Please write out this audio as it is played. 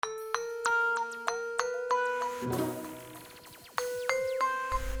Hello,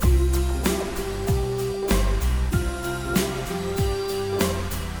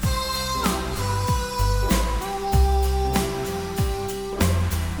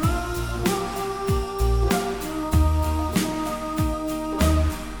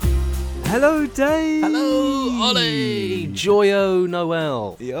 Dave. Hello, Ollie. Joyo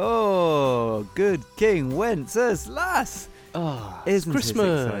Noel. Oh, good King Wenceslas. Ah, Isn't it's it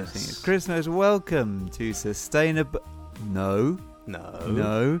Christmas. exciting? It's Christmas. Welcome to Sustainable. No.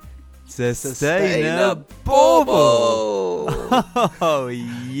 Sustainable. Oh,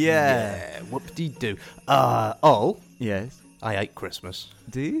 yeah. Whoop-de-doo. Yes. I hate Christmas.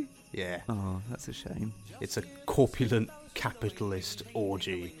 Do you? Yeah. Oh, that's a shame. It's a corpulent capitalist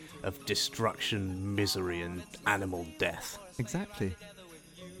orgy of destruction, misery, and animal death. Exactly.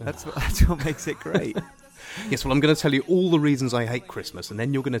 That's what makes it great. Yes, well, I'm going to tell you all the reasons I hate Christmas, and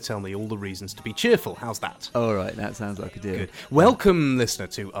then you're going to tell me all the reasons to be cheerful. How's that? All right, that sounds like a deal. Good. Welcome, listener,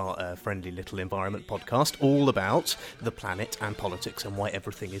 to our friendly little environment podcast, all about the planet and politics and why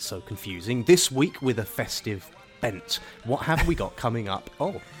everything is so confusing. This week with a festive bent. What have we got coming up?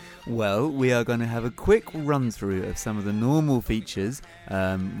 Well, we are going to have a quick run-through of some of the normal features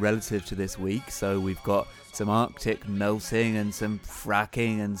relative to this week. So we've got some Arctic melting and some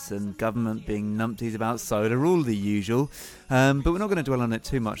fracking and some government being numpties about solar, all the usual. But we're not going to dwell on it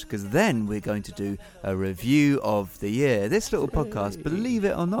too much because then we're going to do a review of the year. This little podcast, believe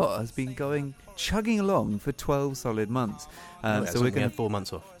it or not, has been chugging along for 12 solid months. So we're going to have 4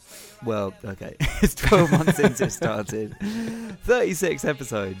 months off. Well, okay, it's 12 months since it started. 36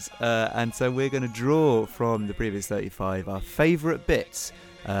 episodes. And so we're going to draw from the previous 35 our favourite bits,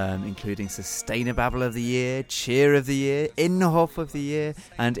 including Sustainababble of the Year, Cheer of the Year, Inhofe of the Year,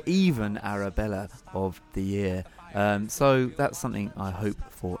 and even Arabella of the Year. So that's something I hope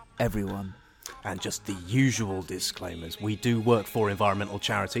for everyone. And just the usual disclaimers. We do work for environmental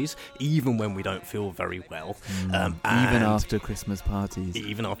charities, even when we don't feel very well. Even after Christmas parties.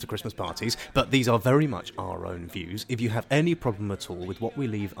 Even after Christmas parties. But these are very much our own views. If you have any problem at all with what we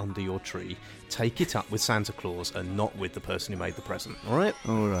leave under your tree, take it up with Santa Claus and not with the person who made the present. All right?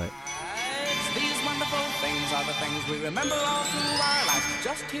 All right. These wonderful things are the things we remember all through our life.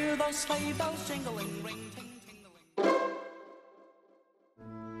 Just hear those sleigh bells jingling, ring, ting, tingling.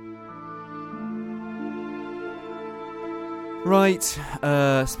 Right,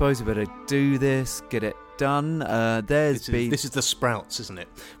 suppose we better do this, get it done. This is the Sprouts, isn't it?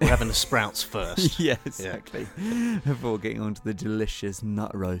 We're having the Sprouts first. Yeah, exactly. Before getting on to the delicious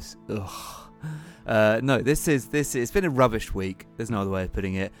nut roast. Ugh. No, it's been a rubbish week. There's no other way of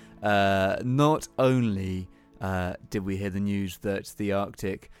putting it. Not only did we hear the news that the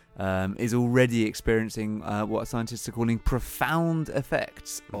Arctic is already experiencing what scientists are calling profound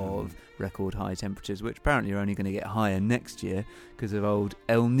effects of record high temperatures, which apparently are only going to get higher next year because of old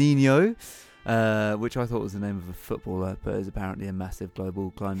El Nino, which I thought was the name of a footballer, but is apparently a massive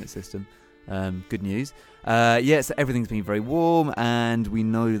global climate system. Good news. So everything's been very warm, and we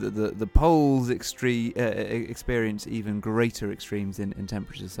know that the poles experience even greater extremes in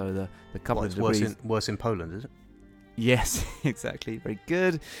temperatures. So the couple of degrees worse in Poland, is it? Yes, exactly. Very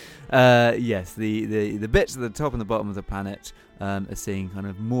good. Yes, the bits at the top and the bottom of the planet are seeing kind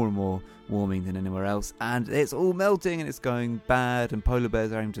of more and more warming than anywhere else, and it's all melting and it's going bad, and polar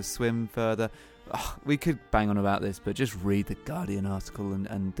bears are having to swim further. We could bang on about this, but just read the Guardian article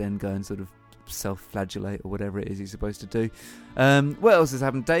and then go and sort of self-flagellate or whatever it is you're supposed to do. What else has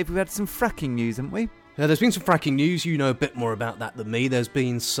happened, Dave? We've had some fracking news, haven't we? There's been some fracking news. You know a bit more about that than me. There's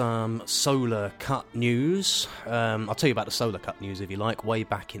been some solar cut news. I'll tell you about the solar cut news if you like. Way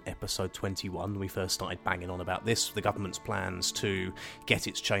back in episode 21, we first started banging on about this. The government's plans to get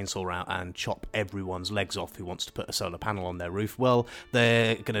its chainsaw out and chop everyone's legs off who wants to put a solar panel on their roof. Well,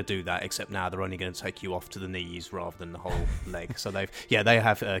 they're going to do that, except now they're only going to take you off to the knees rather than the whole leg. So they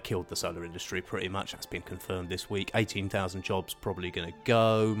have killed the solar industry pretty much. That's been confirmed this week. 18,000 jobs probably going to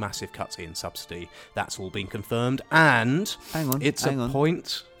go. Massive cuts in subsidy. That's all been confirmed, and it's a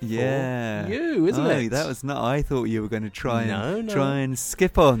point for you, isn't it? That was not. I thought you were going to try and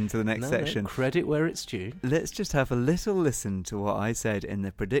skip on to the next section. Credit where it's due. Let's just have a little listen to what I said in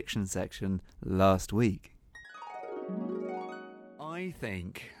the prediction section last week. I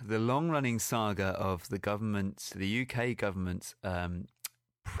think the long-running saga of the UK government's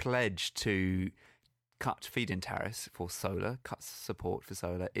pledge to cut feed-in tariffs for solar, cut support for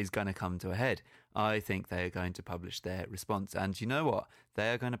solar, is going to come to a head. I think they are going to publish their response. And you know what?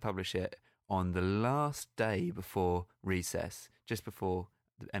 They are going to publish it on the last day before recess, just before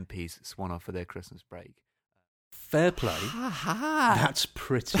the MPs swan off for their Christmas break. Fair play. That's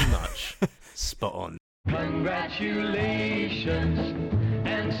pretty much spot on. Congratulations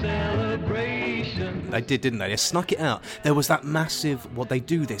and celebrations. They did, didn't they? They snuck it out. There was that massive... What they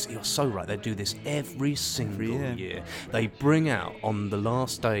do this... You're so right. They do this every single year. They bring out, on the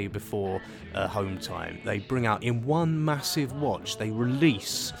last day before home time, they bring out in one massive watch, they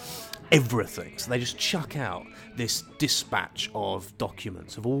release everything. So they just chuck out this dispatch of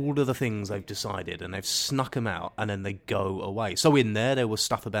documents of all of the things they've decided, and they've snuck them out, and then they go away. So in there was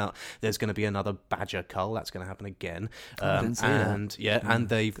stuff about there's going to be another badger cull. That's going to happen again. And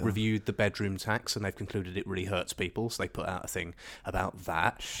they've reviewed the bedroom tax, and they've concluded it really hurts people. So they put out a thing about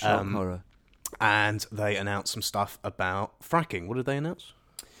that. Horror. And they announced some stuff about fracking. What did they announce?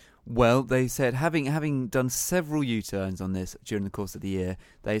 Well, they said, having done several U-turns on this during the course of the year,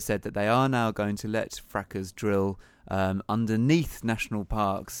 they said that they are now going to let frackers drill underneath national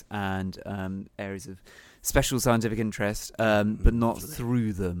parks and areas of special scientific interest, but not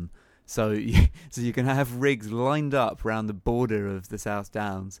through them. So you can have rigs lined up around the border of the South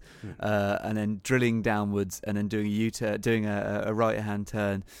Downs, and then drilling downwards, and then doing a U-turn, doing a right-hand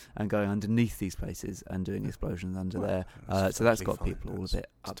turn, and going underneath these places and doing explosions under there. So that's got people all a bit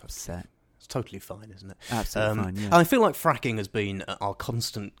upset. It's totally fine, isn't it? Absolutely fine, yeah. I feel like fracking has been our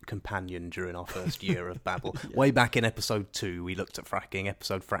constant companion during our first year of Babble. Way back in episode 2, we looked at fracking,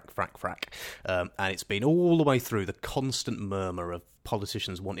 episode frack. And it's been all the way through the constant murmur of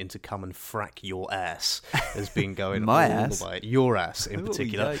politicians wanting to come and frack your ass has been going the way. Your ass in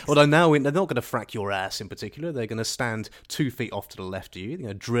particular. Although now they're not going to frack your ass in particular. They're going to stand 2 feet off to the left of you. They're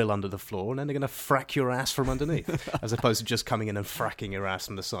going to drill under the floor, and then they're going to frack your ass from underneath, as opposed to just coming in and fracking your ass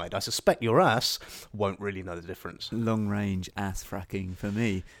from the side. I suspect your ass won't really know the difference. Long-range ass fracking for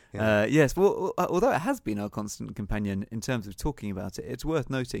me. Yeah. Yes, well, although it has been our constant companion in terms of talking about it, it's worth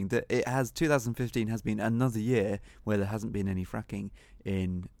noting that 2015 has been another year where there hasn't been any fracking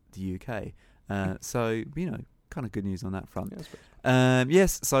in the UK. So, kind of good news on that front.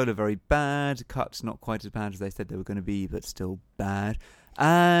 Yes, solar very bad. Cuts not quite as bad as they said they were going to be, but still bad.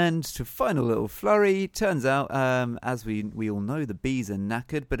 And to final little flurry, turns out, as we all know, the bees are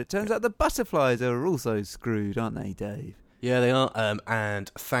knackered, but it turns out the butterflies are also screwed, aren't they, Dave? Yeah, they are, and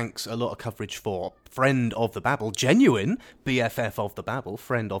thanks a lot of coverage for friend of the Babble, genuine BFF of the Babble,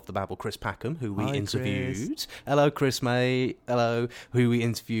 friend of the Babble, Chris Packham, who we interviewed. Chris. Hello, Chris May. Hello, who we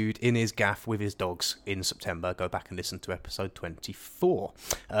interviewed in his gaff with his dogs in September. Go back and listen to episode 24.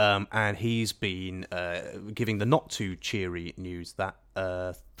 And he's been giving the not too cheery news that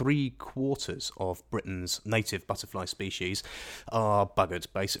 3/4 of Britain's native butterfly species are buggered,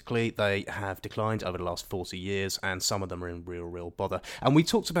 basically. They have declined over the last 40 years, and some of them are in real bother. And we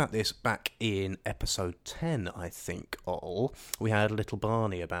talked about this back in episode 10, I think, all. We had Little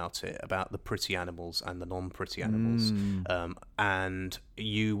Barney about it, about the pretty animals and the non-pretty animals. And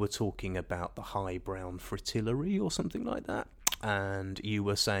you were talking about the high brown fritillary or something like that. And you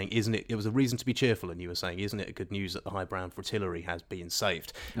were saying, it was a reason to be cheerful, and you were saying, isn't it good news that the high brown fritillary has been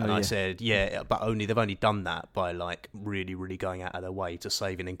saved? I said, yeah, but they've only done that by really, really going out of their way to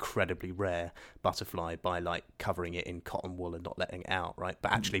save an incredibly rare butterfly by covering it in cotton wool and not letting it out, right?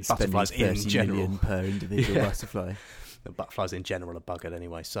 But actually, butterflies in general, million per individual butterfly. The butterflies in general are buggered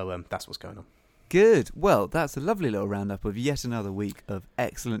anyway, so that's what's going on. Good. Well, that's a lovely little roundup of yet another week of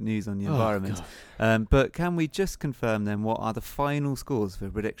excellent news on the environment. But can we just confirm then what are the final scores for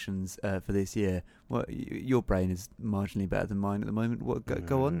predictions for this year? Well, your brain is marginally better than mine at the moment.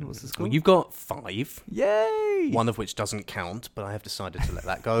 Go on. What's the score? Well, you've got 5. Yay! One of which doesn't count, but I have decided to let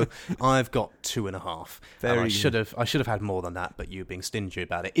that go. I've got 2.5. I should have had more than that, but you being stingy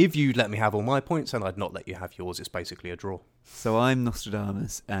about it. If you'd let me have all my points, and I'd not let you have yours, it's basically a draw. So I'm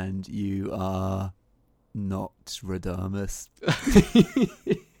Nostradamus, and you are not Radamus.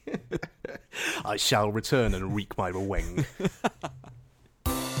 I shall return and wreak my reweng.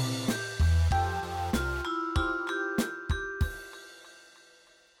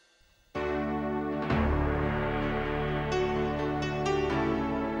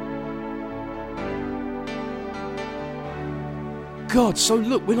 God, so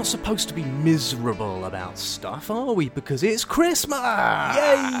look, we're not supposed to be miserable about stuff, are we? Because it's Christmas!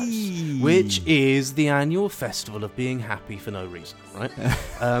 Yay! Which is the annual festival of being happy for no reason, right?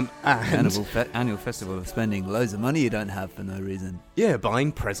 Annual festival of spending loads of money you don't have for no reason. Yeah,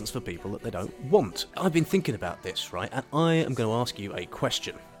 buying presents for people that they don't want. I've been thinking about this, right? And I am going to ask you a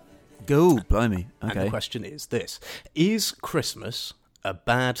question. Go, blimey. Okay. And the question is this. Is Christmas a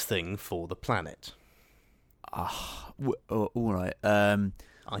bad thing for the planet? All right. I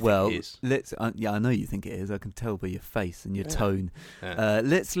think it is. Let's. I know you think it is. I can tell by your face and your tone. Yeah.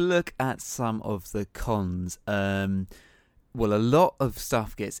 Let's look at some of the cons. Well, a lot of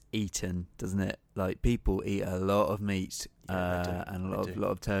stuff gets eaten, doesn't it? Like, people eat a lot of meat, Yeah, they do. and a They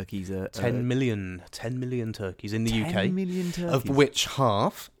lot of turkeys are 10 million turkeys in the 10 UK, million turkeys. of which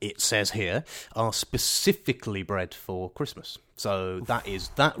half, it says here, are specifically bred for Christmas. So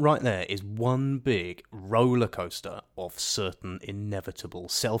that right there is one big roller coaster of certain inevitable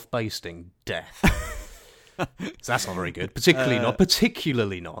self-basting death. So that's not very good.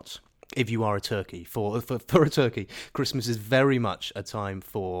 Particularly not if you are a turkey. For a turkey, Christmas is very much a time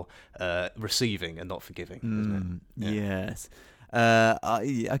for receiving and not for giving, isn't it? Yeah. Yes.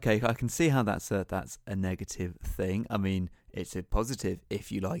 I can see how that's a negative thing. I mean, it's a positive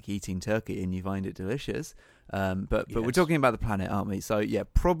if you like eating turkey and you find it delicious. But we're Yes. talking about the planet, aren't we? So yeah,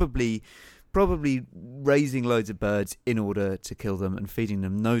 probably raising loads of birds in order to kill them and feeding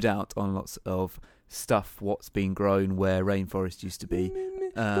them, no doubt, on lots of stuff what's been grown where rainforest used to be.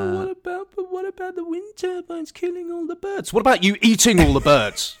 But what about the wind turbines killing all the birds? What about you eating all the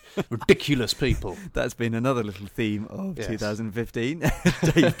birds? Ridiculous people. That's been another little theme of Yes. 2015.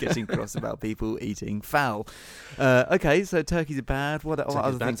 Dave getting cross about people eating fowl. Okay, so turkeys are bad. What Turkeys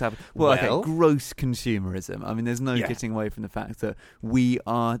other bad. things happen? Well, Well- okay, gross consumerism. I mean, there's no Yeah. getting away from the fact that we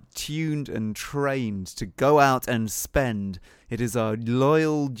are tuned and trained to go out and spend. It is our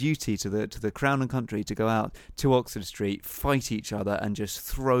loyal duty to the Crown and Country to go out to Oxford Street, fight each other, and just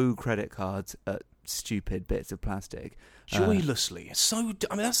throw credit cards at stupid bits of plastic. Joylessly. It's so.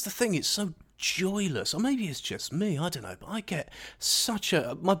 I mean, that's the thing. It's so joyless. Or maybe it's just me. I don't know. But I get such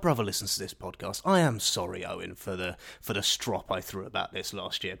a. My brother listens to this podcast. I am sorry, Owen, for the strop I threw about this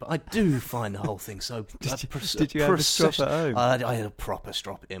last year. But I do find the whole thing so. Did you have a strop at home? I had a proper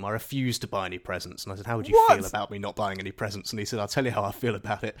strop at him. I refused to buy any presents, and I said, "How would you What? feel about me not buying any presents?" And he said, "I'll tell you how I feel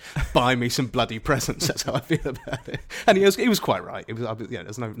about it. Buy me some bloody presents. That's how I feel about it." And he was quite right. It was,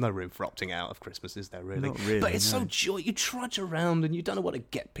 there's no room for opting out of Christmas, is there? Really? Not really, But it's no. so joy. You trudge around and you don't know what to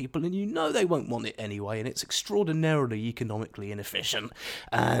get people, and you know they won't want it anyway, and it's extraordinarily economically inefficient.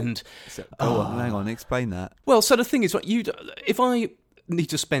 And Hang on, explain that. well, so the thing is, right, if I need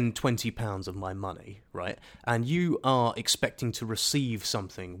to spend £20 of my money, right, and you are expecting to receive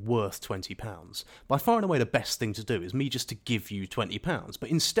something worth £20, by far and away the best thing to do is me just to give you £20. But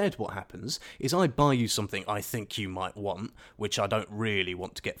instead what happens is I buy you something I think you might want, which I don't really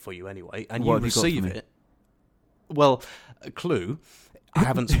want to get for you anyway, and What you have you got for receive me? it. Well, a clue, I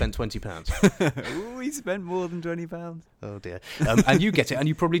haven't spent £20. We spent more than £20. Oh dear. And you get it, and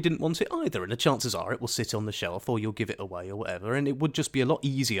you probably didn't want it either, and the chances are it will sit on the shelf or you'll give it away or whatever, and it would just be a lot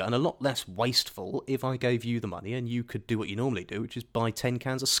easier and a lot less wasteful if I gave you the money and you could do what you normally do, which is buy 10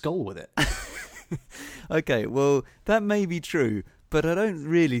 cans of Skull with it. Okay, well, that may be true, but I don't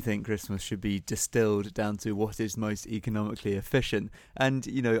really think Christmas should be distilled down to what is most economically efficient. And,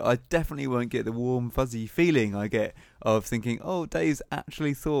 you know, I definitely won't get the warm, fuzzy feeling I get of thinking, oh, Dave's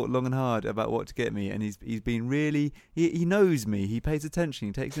actually thought long and hard about what to get me, and he's been really, he knows me, he pays attention,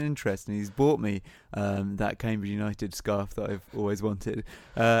 he takes an interest, and he's bought me that Cambridge United scarf that I've always wanted.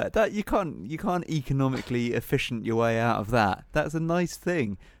 That you can't economically efficient your way out of that. That's a nice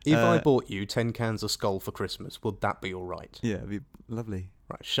thing. If I bought you 10 cans of Skull for Christmas, would that be all right? Yeah, it'd be lovely.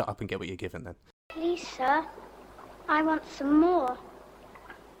 Right, shut up and get what you're given then. Please, sir, I want some more.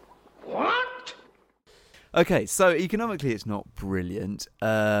 What? Okay, so economically it's not brilliant,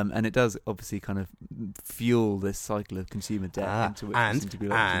 and it does obviously kind of fuel this cycle of consumer debt into which we seem to be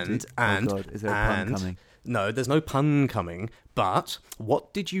locked into. Oh God, is there a pun coming? No, there's no pun coming, but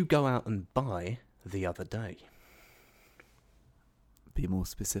what did you go out and buy the other day? Be more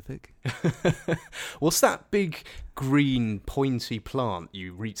specific. What's that big green pointy plant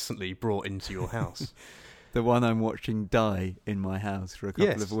you recently brought into your house? The one I'm watching die in my house for a couple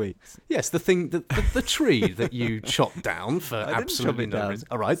Yes. of weeks. Yes, the thing, the tree that you chopped down for I didn't absolutely chop it no down. reason.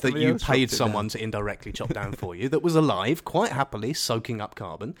 All right, that Somebody you else paid chopped it someone down. to indirectly chop down for you, that was alive, quite happily soaking up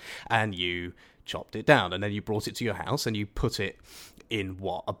carbon, and you chopped it down, and then you brought it to your house, and you put it in,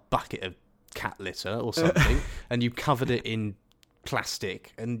 a bucket of cat litter or something, and you covered it in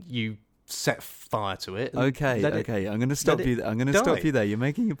plastic, and you set fire to it. and Okay, let it- I'm going to stop let you. it I'm going to die. stop you there. You're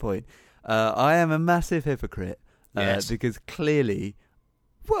making a point. I am a massive hypocrite Yes. because clearly,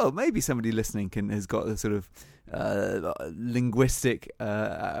 well, maybe somebody listening has got a sort of linguistic.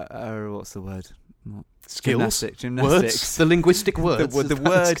 What's the word? Skills? Gymnastics. Words? The linguistic words? the Is that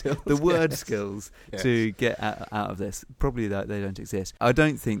word, skills? the word Yes. skills Yes. to get out of this. Probably that they don't exist. I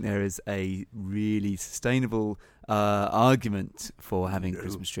don't think there is a really sustainable argument for having a No.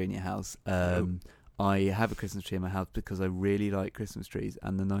 Christmas tree in your house. No. I have a Christmas tree in my house because I really like Christmas trees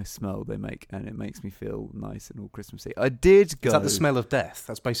and the nice smell they make, and it makes me feel nice and all Christmassy. I did go... Is that the smell of death?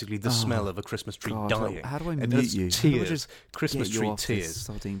 That's basically the smell of a Christmas tree dying. How do I And mute it's you? Tears. Christmas Get you tree off this tears.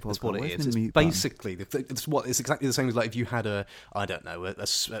 sodding That's podcast. what it Where's is. the It's mute button? basically it's exactly the same as like if you had a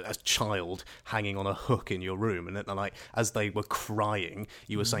child hanging on a hook in your room, and then like as they were crying,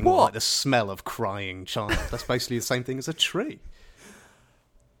 you were saying like the smell of crying child. That's basically the same thing as a tree.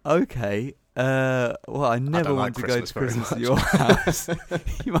 Okay. Well, I never don't want like to go to Christmas Christmas very at your house.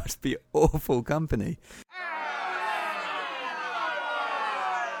 You must be awful company.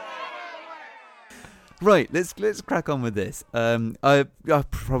 Right, let's crack on with this. I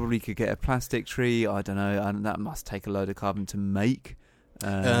probably could get a plastic tree. I don't know. And that must take a load of carbon to make.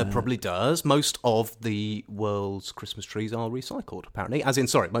 Probably does. Most of the world's Christmas trees are recycled, apparently.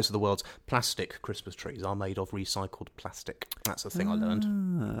 Most of the world's plastic Christmas trees are made of recycled plastic. That's the thing I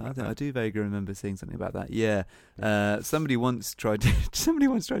learned. I do vaguely remember seeing something about that. Yeah. Somebody once tried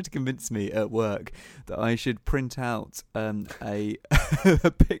to convince me at work that I should print out a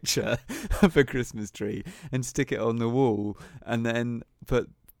picture of a Christmas tree and stick it on the wall, and then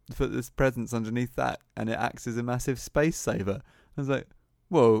put this presents underneath that, and it acts as a massive space saver. I was like,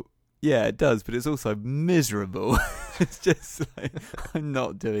 well, yeah, it does, but it's also miserable. It's just like, I'm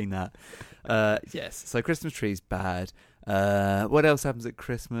not doing that. Yes, so Christmas tree's bad. What else happens at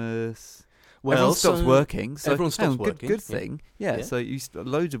Christmas? Well, everyone stops working. So everyone stops working. Good thing. Yeah. So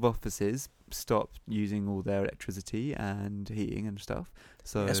loads of offices stop using all their electricity and heating and stuff.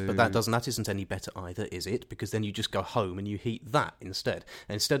 So yes, but that isn't any better either, is it? Because then you just go home and you heat that instead.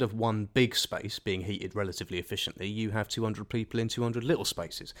 And instead of one big space being heated relatively efficiently, you have 200 people in 200 little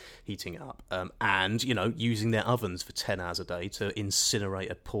spaces heating it up, and using their ovens for 10 hours a day to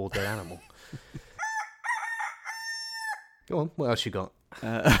incinerate a poor dead animal. Go on, what else you got?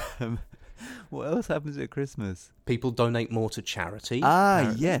 What else happens at Christmas? People donate more to charity.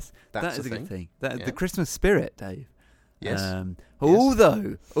 Yes, That's that is a a good thing. thing. The Christmas spirit, Dave. Yes.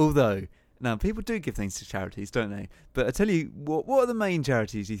 Although, now people do give things to charities, don't they? But I tell you, what are the main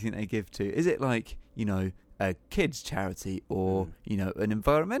charities you think they give to? Is it like, a kids charity or, an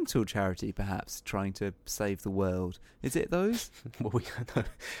environmental charity, perhaps, trying to save the world? Is it those? Well, no,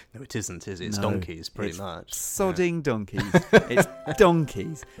 it isn't, is it? It's donkeys, pretty much. Sodding donkeys. It's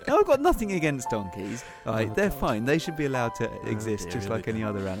donkeys. Now, I've got nothing against donkeys. Right? They're fine. They should be allowed to exist just like any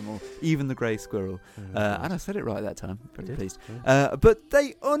other animal, even the grey squirrel. And I said it right that time. Pretty pleased. But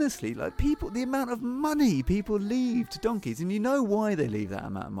they honestly, the amount of money people leave to donkeys, and you know why they leave that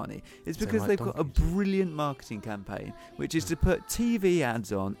amount of money. It's because they've got a brilliant marketing campaign, which is to put TV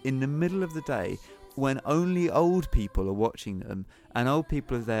ads on in the middle of the day when only old people are watching them, and old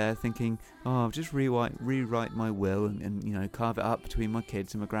people are there thinking, I'll just rewrite my will and carve it up between my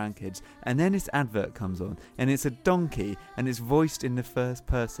kids and my grandkids, and then this advert comes on and it's a donkey and it's voiced in the first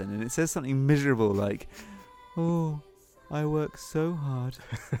person and it says something miserable like, oh, I work so hard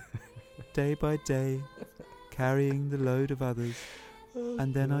day by day carrying the load of others,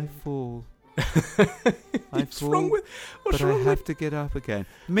 and then I fall. What's wrong with I have to get up again.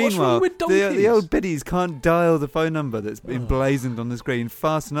 Meanwhile, with the old biddies can't dial the phone number that's emblazoned on the screen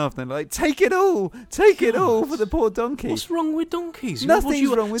fast enough. They're like, take it all for the poor donkey. What's wrong with donkeys? Nothing's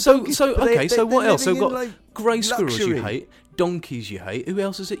wrong with donkeys. So what else? So living we've got in, grey squirrels luxury. you hate, donkeys you hate. Who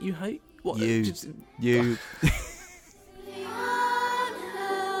else is it you hate? What? You.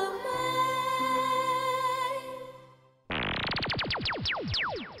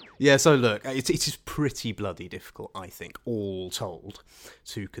 Yeah, so look, it is pretty bloody difficult, I think, all told,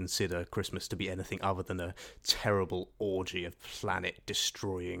 to consider Christmas to be anything other than a terrible orgy of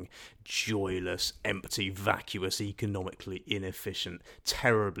planet-destroying, joyless, empty, vacuous, economically inefficient,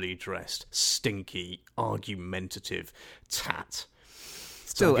 terribly dressed, stinky, argumentative tat.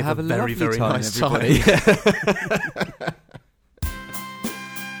 Still, so have a very, lovely very time, nice everybody. time.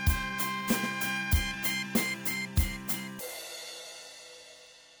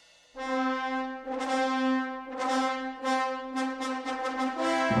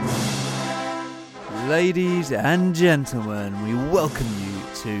 Ladies and gentlemen, we welcome you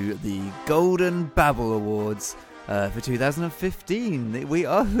to the Golden Babble Awards for 2015. We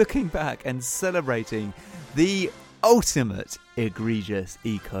are looking back and celebrating the ultimate egregious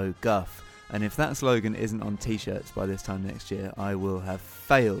eco-guff. And if that slogan isn't on t-shirts by this time next year, I will have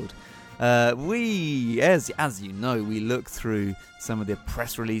failed. We, as you know, we look through some of the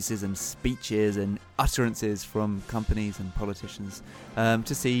press releases and speeches and utterances from companies and politicians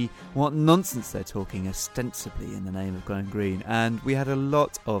to see what nonsense they're talking ostensibly in the name of going green. And we had a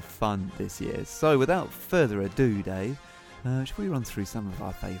lot of fun this year. So without further ado, Dave, should we run through some of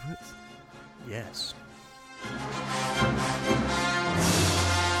our favourites? Yes.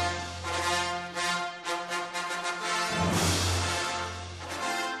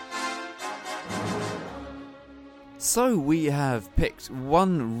 So we have picked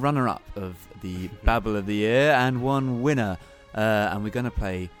one runner-up of the Babble of the Year and one winner, and we're going to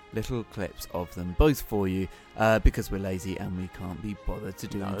play little clips of them both for you because we're lazy and we can't be bothered to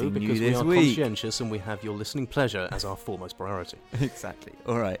do anything new this week. Because we are conscientious and we have your listening pleasure as our foremost priority. Exactly.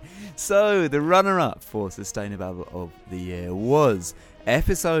 All right. So the runner-up for Sustainababble of the Year was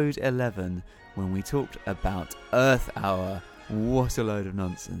episode 11 when we talked about Earth Hour. What a load of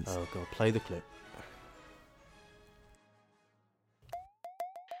nonsense. Oh God, play the clip.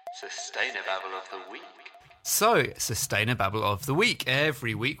 Sustainababble of the Week. So, Sustainababble of the Week.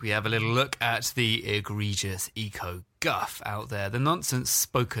 Every week we have a little look at the egregious eco-guff out there, the nonsense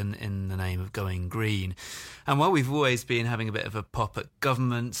spoken in the name of going green. And while we've always been having a bit of a pop at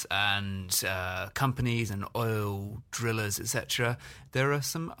governments and companies and oil drillers, etc., there are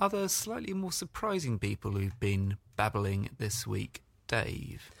some other slightly more surprising people who've been babbling this week.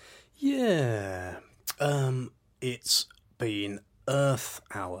 Dave? Yeah. It's been Earth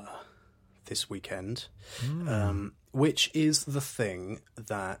Hour this weekend, which is the thing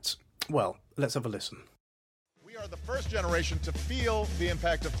that, well, let's have a listen. We are the first generation to feel the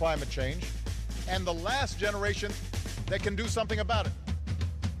impact of climate change and the last generation that can do something about it.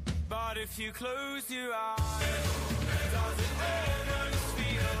 But if you close your eyes, does it almost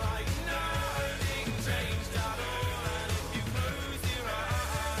feel like nothing changed at all? And if you close your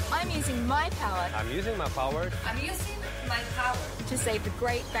eyes, I'm using my power. I'm using my power. I'm using my power to save the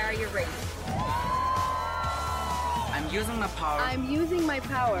Great Barrier Reef. I'm using my power. I'm using my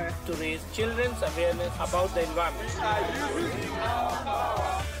power To raise children's awareness about the environment.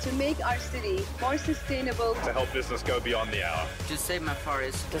 to make our city more sustainable. To help business go beyond the hour. To save my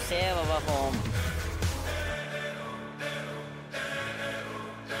forest. To save our home.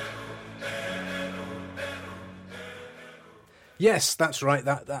 Yes, that's right.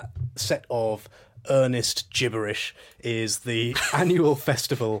 That set of earnest gibberish is the annual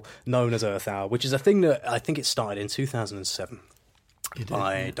festival known as Earth Hour, which is a thing that I think it started in 2007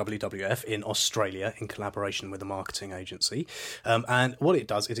 by WWF in Australia in collaboration with a marketing agency. And what it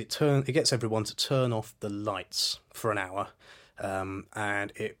does is it gets everyone to turn off the lights for an hour,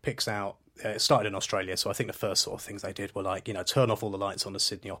 and it picks out. It started in Australia, so I think the first sort of things they did were like, turn off all the lights on the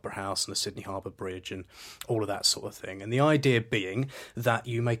Sydney Opera House and the Sydney Harbour Bridge and all of that sort of thing. And the idea being that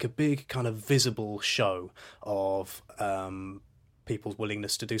you make a big kind of visible show of people's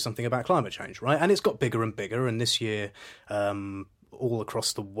willingness to do something about climate change, right? And it's got bigger and bigger, and this year all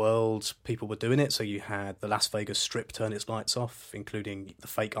across the world people were doing it. So you had the Las Vegas Strip turn its lights off, including the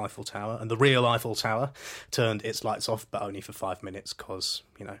fake Eiffel Tower, and the real Eiffel Tower turned its lights off, but only for 5 minutes because,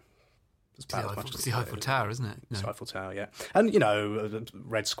 It's the Eiffel Tower, isn't it? No. It's Eiffel Tower, yeah. And,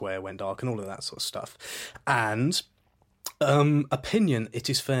 Red Square went dark and all of that sort of stuff. And opinion, it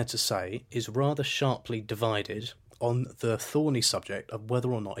is fair to say, is rather sharply divided on the thorny subject of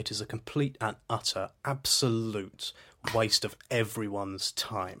whether or not it is a complete and utter, absolute waste of everyone's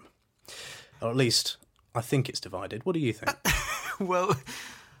time. Or at least, I think it's divided. What do you think? Well,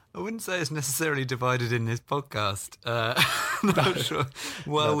 I wouldn't say it's necessarily divided in this podcast. Not sure.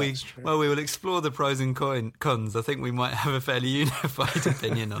 While we will explore the pros and cons, I think we might have a fairly unified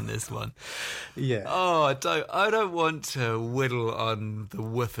opinion on this one. Yeah. Oh, I don't want to whittle on the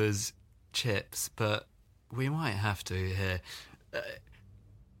woofers' chips, but we might have to here.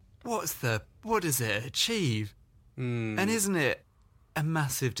 What does it achieve? And isn't it a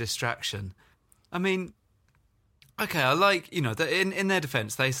massive distraction? I mean, okay, I like, that in their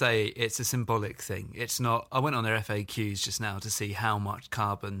defence, they say it's a symbolic thing. It's not. I went on their FAQs just now to see how much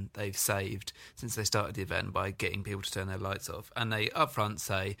carbon they've saved since they started the event by getting people to turn their lights off. And they upfront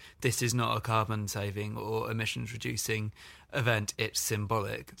say this is not a carbon saving or emissions reducing event. It's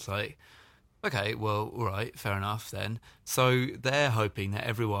symbolic. It's like, okay, well, all right, fair enough then. So they're hoping that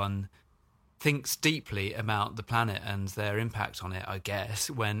everyone thinks deeply about the planet and their impact on it, I guess,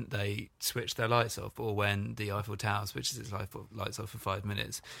 when they switch their lights off or when the Eiffel Tower switches its lights off for 5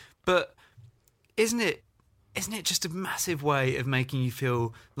 minutes. But isn't it just a massive way of making you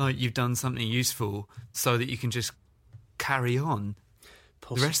feel like you've done something useful so that you can just carry on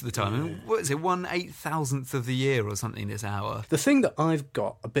the rest of the time? Yeah. What is it, 1/8,000th of the year or something this hour? The thing that I've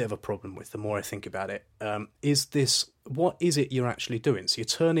got a bit of a problem with, the more I think about it, is this: what is it you're actually doing? So you're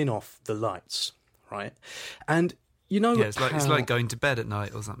turning off the lights, right? And it's like going to bed at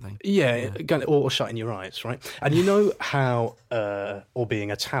night or something. Yeah. Or shutting your eyes, right? And how, or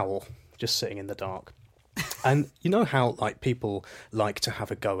being a towel, just sitting in the dark. And you know how like people like to have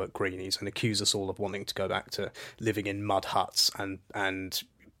a go at greenies and accuse us all of wanting to go back to living in mud huts and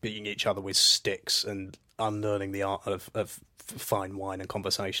beating each other with sticks and unlearning the art of fine wine and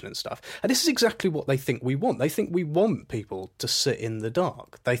conversation and stuff. And this is exactly what they think we want. They think we want people to sit in the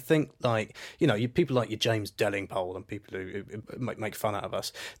dark. They think, like, you know, people like your James Dellingpole and people who make fun out of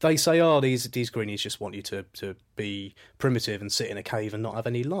us, they say, oh, these greenies just want you to be primitive and sit in a cave and not have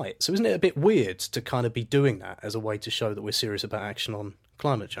any light. So isn't it a bit weird to kind of be doing that as a way to show that we're serious about action on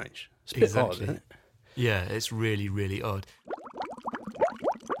climate change? It's a bit odd, isn't it? Yeah, it's really, really odd.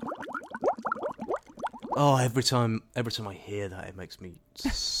 Oh, every time I hear that, it makes me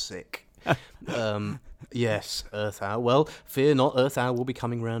sick. Yes, Earth Hour. Well, fear not, Earth Hour will be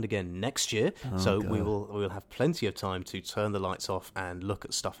coming round again next year, so God. we will have plenty of time to turn the lights off and look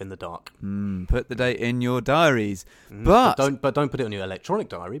at stuff in the dark. Put the date in your diaries, but don't put it on your electronic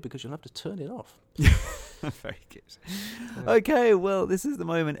diary because you'll have to turn it off. Very good. Okay, well, this is the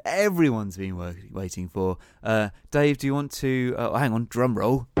moment everyone's been waiting for. Dave, do you want to? Hang on, drum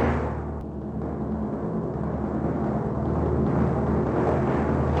roll.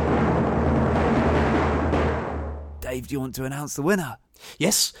 Dave, do you want to announce the winner?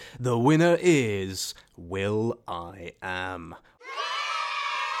 Yes, the winner is Will I Am.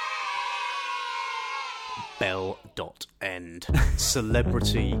 Bell.end.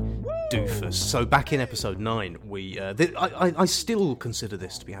 Celebrity doofus. So back in episode 9, I still consider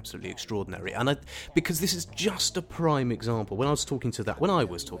this to be absolutely extraordinary, and because this is just a prime example. When I was talking to that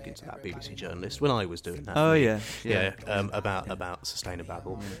BBC journalist, when I was doing that, about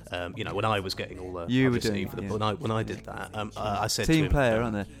Sustainable, when I was getting all the publicity for the when I did that, I said team to him, player,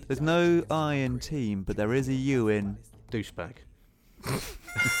 aren't there? There's no I in team, but there is a U in douchebag.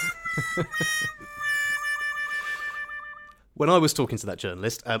 When I was talking to that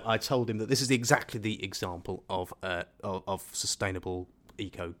journalist, I told him that this is exactly the example of sustainable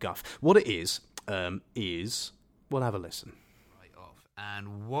eco guff. What it is, we'll have a listen. Right off.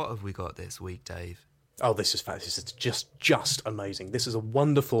 And what have we got this week, Dave? Oh, this is just amazing. This is a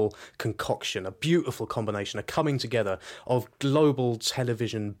wonderful concoction, a beautiful combination, a coming together of global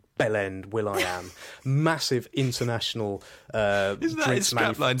television bellend Will I Am, massive international Isn't that his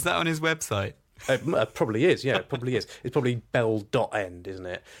strapline? Is that on his website? Probably is, yeah, it probably is. It's probably Bell.end, isn't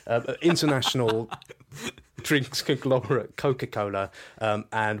it? International drinks conglomerate Coca-Cola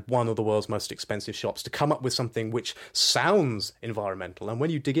and one of the world's most expensive shops to come up with something which sounds environmental and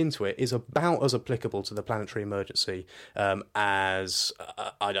when you dig into it is about as applicable to the planetary emergency as,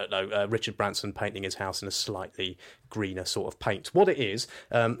 Richard Branson painting his house in a slightly greener sort of paint. What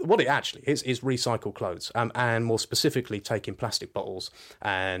it actually is recycled clothes and more specifically taking plastic bottles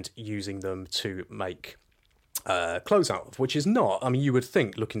and using them to make clothes out of, which is not, I mean, you would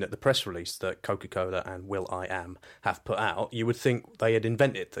think, looking at the press release that Coca-Cola and Will I Am have put out, you would think they had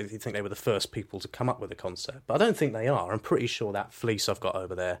invented, you think they were the first people to come up with the concept, but I don't think they are. I'm pretty sure that fleece I've got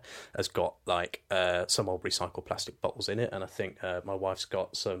over there has got some old recycled plastic bottles in it, and I think my wife's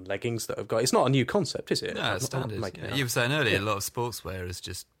got some leggings that have got, it's not a new concept, is it? No, it's standard. You were saying earlier, a lot of sportswear is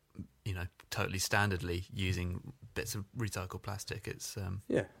just, totally standardly using bits of recycled plastic. It's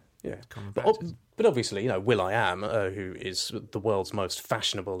Yeah, but obviously, Will I Am, who is the world's most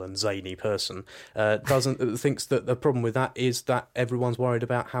fashionable and zany person, thinks that the problem with that is that everyone's worried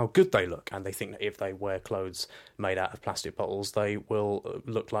about how good they look, and they think that if they wear clothes made out of plastic bottles, they will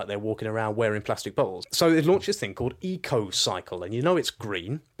look like they're walking around wearing plastic bottles. So they've launched this thing called EcoCycle, and it's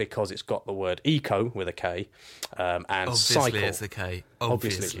green because it's got the word eco with a K, and obviously cycle. It's a K.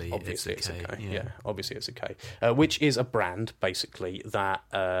 Obviously it's a K. Yeah, obviously it's a K. Which is a brand basically that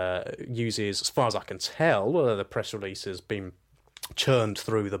uses, as far as I can tell, the press release has been churned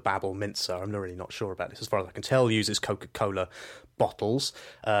through the Babel mincer. I'm really not sure about this. As far as I can tell, uses Coca-Cola bottles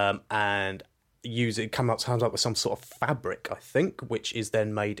and comes up with some sort of fabric, I think, which is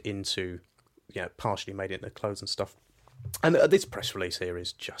then made into, partially made into clothes and stuff. And this press release here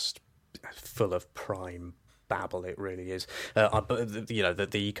is just full of prime babble, it really is. The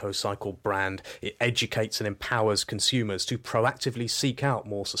EcoCycle brand, it educates and empowers consumers to proactively seek out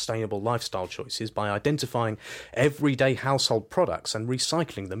more sustainable lifestyle choices by identifying everyday household products and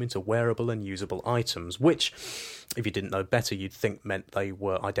recycling them into wearable and usable items, which, if you didn't know better, you'd think meant they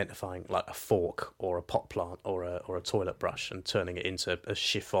were identifying like a fork or a pot plant or a toilet brush and turning it into a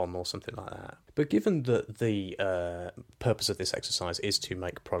chiffon or something like that. But given that the purpose of this exercise is to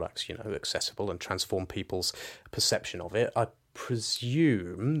make products, accessible and transform people's perception of it, I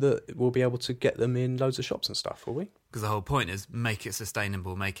presume that we'll be able to get them in loads of shops and stuff, will we? Because the whole point is make it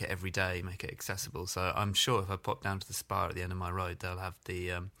sustainable, make it every day, make it accessible. So I'm sure if I pop down to the Spar at the end of my road, they'll have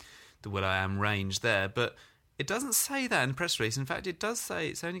the the will.i.am range there. But it doesn't say that in the press release. In fact, it does say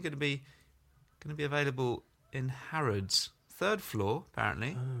it's only going to be available in Harrods' 3rd floor,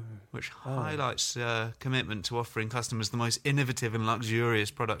 apparently, which highlights commitment to offering customers the most innovative and luxurious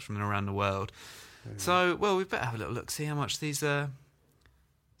products from around the world. So, well, we better have a little look, see how much these,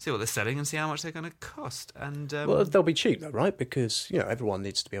 see what they're selling and see how much they're going to cost. And well, they'll be cheap, though, right? Because, everyone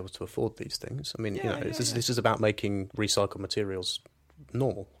needs to be able to afford these things. I mean, this is about making recycled materials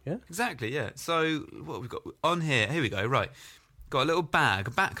normal, yeah? Exactly, yeah. So, what we've got on here we go, right. Got a little bag,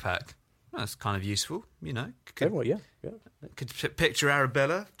 a backpack. Well, that's kind of useful, Everyone, yeah. Could picture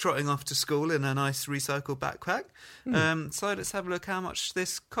Arabella trotting off to school in a nice recycled backpack. So let's have a look how much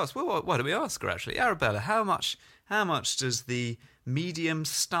this costs. Well, why don't we ask her, actually? Arabella, how much does the medium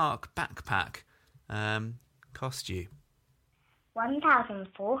Stark backpack cost you?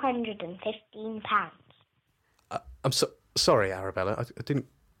 £1,415. I'm sorry, Arabella. I didn't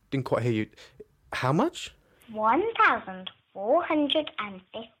quite hear you. How much?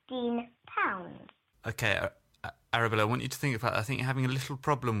 £1,415. Okay, Arabella, I want you to think about. I think you're having a little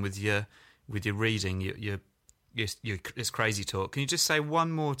problem with your reading. Your this crazy talk. Can you just say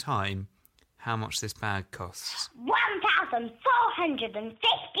one more time how much this bag costs?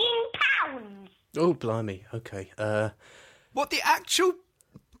 £1,415. Oh, blimey. Okay. What the actual?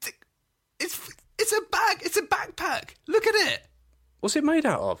 It's a bag. It's a backpack. Look at it. What's it made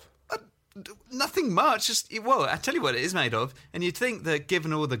out of? Nothing much. I tell you what it is made of, and you'd think that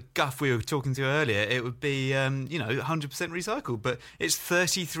given all the guff we were talking to earlier, it would be 100% recycled, but it's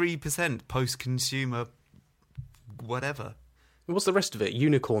 33% post-consumer whatever. What's the rest of it?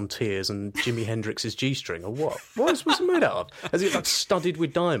 Unicorn tears and Jimi Hendrix's G-string, or what? What's it made out of? Is it studded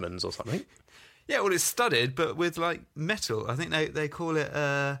with diamonds or something? Yeah, well, it's studded, but with metal. I think they call it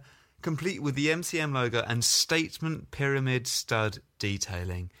complete with the MCM logo and statement pyramid stud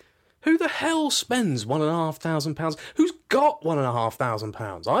detailing. Who the hell spends £1,500? Who's got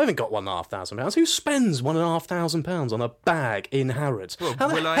 £1,500? I haven't got £1,500. Who spends £1,500 on a bag in Harrods? Well, how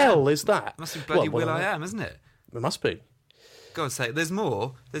the hell is that? Must be bloody will.i.am, isn't it? It must be. God's sake, there's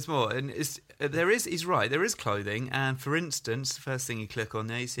more, and he's right, there is clothing, and for instance, the first thing you click on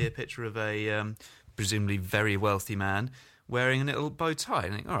there, you see a picture of a presumably very wealthy man wearing a little bow tie.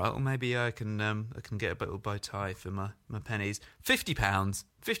 And I think, all right, well, maybe I can get a little bow tie for my pennies. £50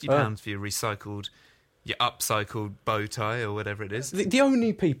 for your upcycled bow tie or whatever it is. The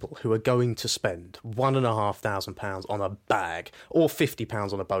only people who are going to spend £1,500 on a bag or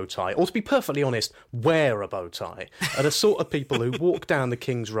 £50 on a bow tie, or to be perfectly honest, wear a bow tie, are the sort of people who walk down the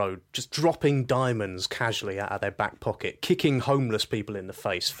King's Road just dropping diamonds casually out of their back pocket, kicking homeless people in the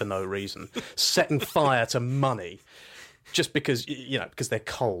face for no reason, setting fire to money. Just because, because they're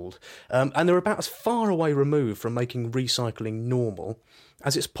cold. And they're about as far away removed from making recycling normal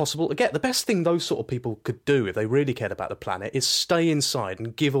as it's possible to get. The best thing those sort of people could do if they really cared about the planet is stay inside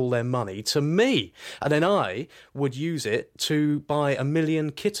and give all their money to me. And then I would use it to buy 1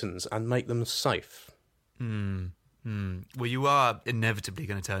 million kittens and make them safe. Well, you are inevitably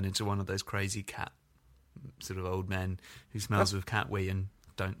going to turn into one of those crazy cat sort of old men who smells of cat wee and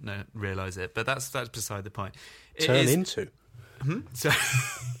don't realise it. But that's beside the point. Into? So,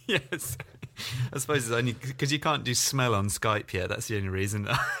 yes. I suppose it's only because you can't do smell on Skype yet. That's the only reason.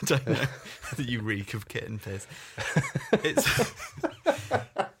 I don't know that you reek of kitten piss. It's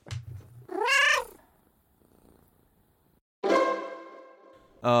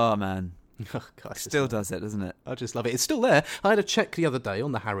oh man, Oh, God, still does it, doesn't it? I just love it. It's still there. I had a check the other day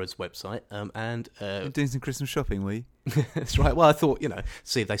on the Harrods website, and You're doing some Christmas shopping, were you? that's right. Well, I thought,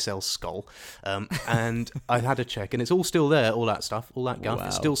 see if they sell Skull, and I had a check, and it's all still there. All that stuff, all that guff, Wow.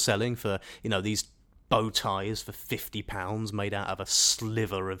 It's still selling for these bow ties for £50 made out of a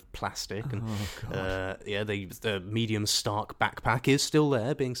sliver of plastic, and the medium Stark backpack is still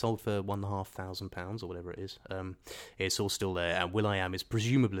there, being sold for £1,500 or whatever it is. It's all still there, and will.i.am is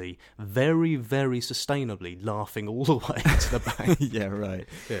presumably very, very sustainably laughing all the way to the bank. Yeah, right.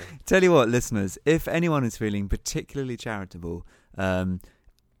 Yeah. Tell you what, listeners, if anyone is feeling particularly charitable, actually,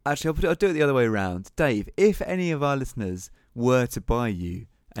 I'll do it the other way around. Dave, if any of our listeners were to buy you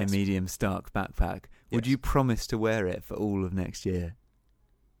a medium Stark backpack, would you promise to wear it for all of next year?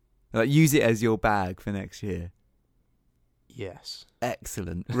 Like, use it as your bag for next year? Yes.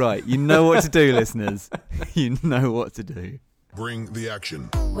 Excellent. Right, you know what to do, listeners. You know what to do. Bring the action.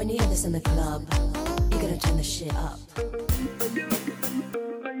 When you hear this in the club, you're gonna turn the shit up.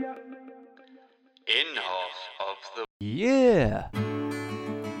 in half of the... Yeah!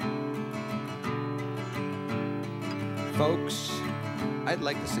 Folks, I'd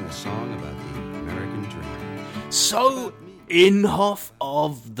like to sing a song about the American dream. So, Inhofe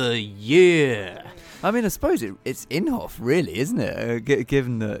of the Year. I mean, I suppose it's Inhofe, really, isn't it?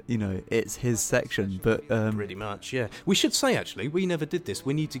 Given that, it's his section. But Pretty much, yeah. We should say, actually, we never did this.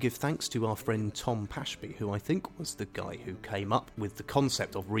 We need to give thanks to our friend Tom Pashby, who I think was the guy who came up with the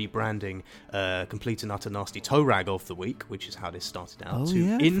concept of rebranding Complete and Utter Nasty Toe Rag of the Week, which is how this started out,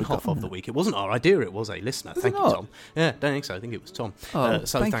 Inhofe of the Week. It wasn't our idea, it was a listener. Thank you, Tom. Yeah, don't think so. I think it was Tom. Oh,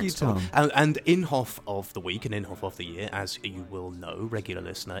 so thank thanks, you, Tom. And Inhofe of the Week and Inhofe of the Year, as you will know, regular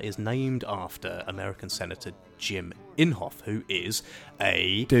listener, is named after American Senator Jim Inhofe, who is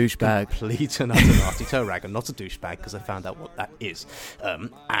a douchebag, complete and utter nasty toe rag, and not a douchebag because I found out what that is.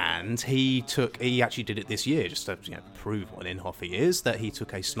 And he actually did it this year just to prove what an Inhofe he is. That he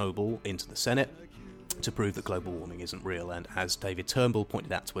took a snowball into the Senate to prove that global warming isn't real. And as David Turnbull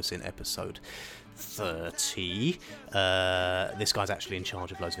pointed out to us in episode 30, this guy's actually in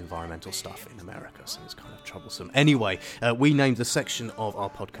charge of loads of environmental stuff in America, so it's kind of troublesome. Anyway, we named the section of our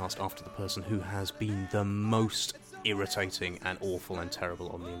podcast after the person who has been the most irritating and awful and terrible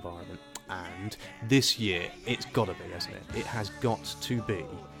on the environment. And this year, it's got to be, hasn't it? It has got to be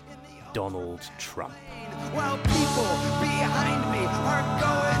Donald Trump. While people behind me are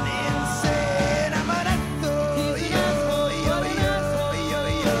going insane, I'm an asshole, yo, yo, yo,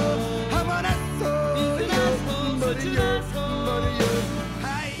 yo. I'm an asshole,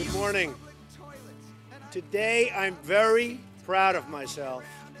 Good morning. Today, I'm very proud of myself.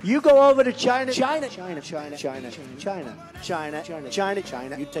 You go over to China. China. You take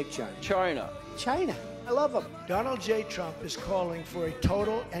China. China. I love them. Donald J. Trump is calling for a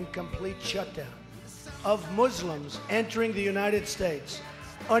total and complete shutdown of Muslims entering the United States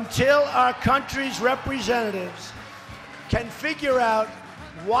until our country's representatives can figure out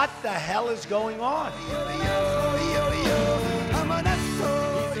what the hell is going on.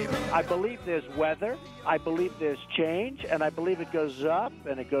 I believe there's weather, I believe there's change, and I believe it goes up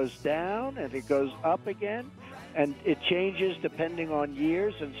and it goes down and it goes up again, and it changes depending on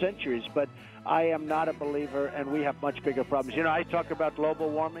years and centuries. But I am not a believer, and we have much bigger problems. I talk about global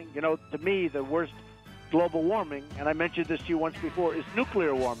warming. To me, the worst global warming, and I mentioned this to you once before, is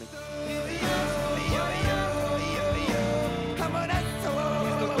nuclear warming.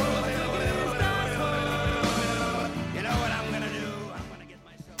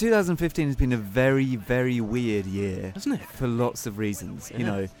 2015 has been a very, very weird year, hasn't it? For lots of reasons.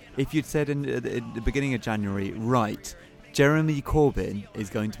 Yeah. If you'd said in the beginning of January, right, Jeremy Corbyn is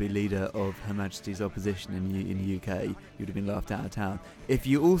going to be leader of Her Majesty's opposition in the UK, you'd have been laughed out of town. If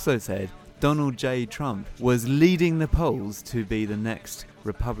you also said Donald J. Trump was leading the polls to be the next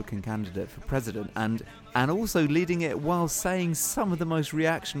Republican candidate for president, and also leading it while saying some of the most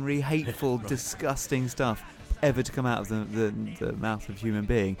reactionary, hateful, disgusting stuff ever to come out of the mouth of a human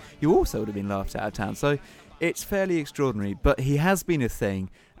being, you also would have been laughed out of town. So it's fairly extraordinary, but he has been a thing,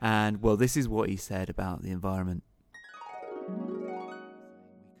 and well, this is what he said about the environment. We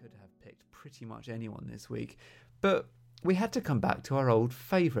could have picked pretty much anyone this week, but we had to come back to our old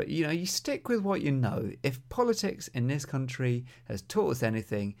favourite. You stick with what you know. If politics in this country has taught us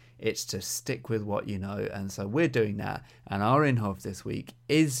anything, it's to stick with what you know, and so we're doing that. And our Inhofe this week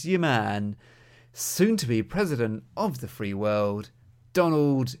is your man, soon to be president of the free world,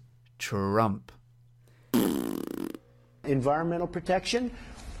 Donald Trump. Environmental protection,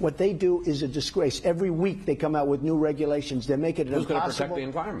 what they do is a disgrace. Every week they come out with new regulations. They make it impossible. Who's going to protect the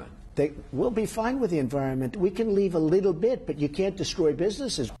environment? We'll be fine with the environment. We can leave a little bit, but you can't destroy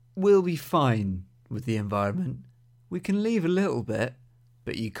businesses. We'll be fine with the environment. We can leave a little bit,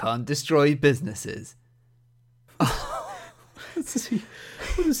 but you can't destroy businesses.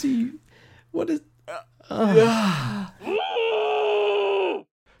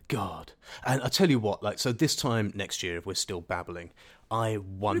 God. And I tell you what, so this time next year, if we're still babbling, I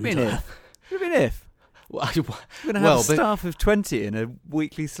wonder. What do you mean if? We're going to have a staff of 20 in a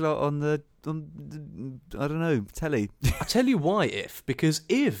weekly slot on I don't know, telly. I'll tell you why because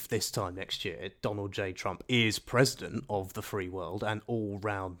if this time next year Donald J. Trump is president of the free world and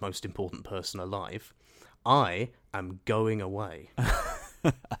all-round most important person alive, I am going away.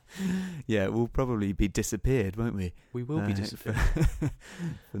 Yeah, we'll probably be disappeared, won't we? We will be disappeared.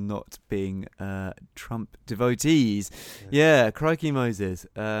 For not being Trump devotees. Yeah, crikey Moses.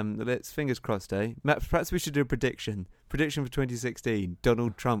 Let's fingers crossed, eh? Perhaps we should do a prediction. Prediction for 2016.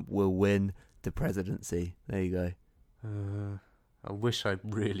 Donald Trump will win the presidency. There you go. I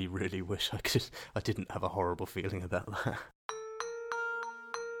really, really wish I didn't have a horrible feeling about that.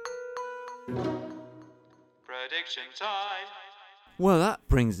 Prediction time. Well, that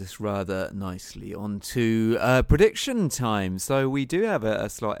brings us rather nicely on to prediction time. So we do have a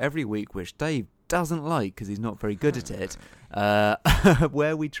slot every week which Dave doesn't like because he's not very good at it.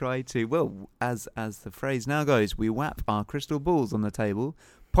 Where we try to, well, as the phrase now goes, we whap our crystal balls on the table,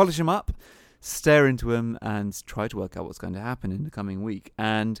 polish them up, stare into them, and try to work out what's going to happen in the coming week.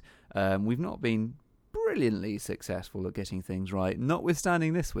 And we've not been brilliantly successful at getting things right,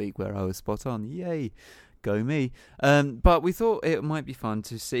 notwithstanding this week where I was spot on. Yay, go me. But we thought it might be fun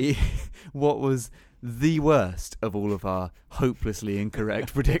to see what was the worst of all of our hopelessly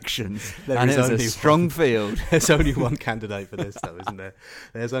incorrect predictions. And it's a strong field. There's only one candidate for this, though, isn't there?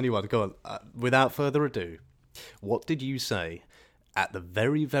 There's only one. Go on. Without further ado, what did you say at the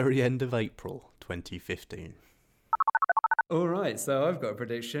very, very end of April 2015? All right, so I've got a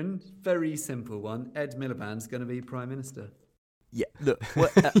prediction. Very simple one. Ed Miliband's going to be Prime Minister. Yeah, look.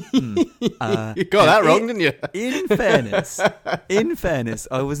 You got that wrong, didn't you? In fairness,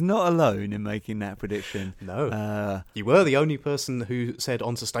 I was not alone in making that prediction. No. You were the only person who said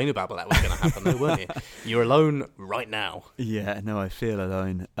on Sustainable that was going to happen, though, weren't you? You're alone right now. Yeah, no, I feel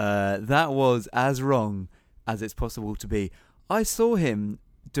alone. That was as wrong as it's possible to be. I saw him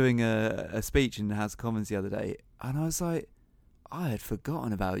doing a speech in the House of Commons the other day, and I was like, I had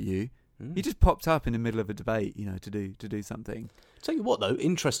forgotten about you. He just popped up in the middle of a debate, to do something. Tell you what, though,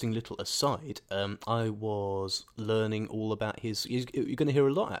 interesting little aside, I was learning all about you're going to hear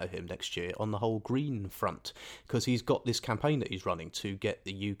a lot out of him next year on the whole green front, because he's got this campaign that he's running to get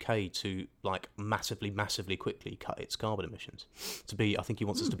the UK to, massively, massively quickly cut its carbon emissions. I think he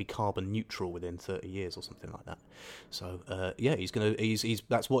wants us to be carbon neutral within 30 years or something like that. So,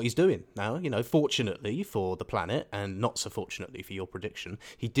 that's what he's doing now. Fortunately for the planet, and not so fortunately for your prediction,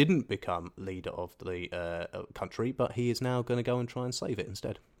 he didn't become leader of the country, but he is now going to go and try and save it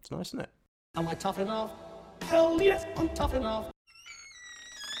instead. It's nice, isn't it? Am I tough enough? Hell yes, I'm tough enough.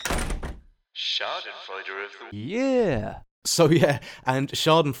 Schadenfreude of the week. Yeah. So, yeah, and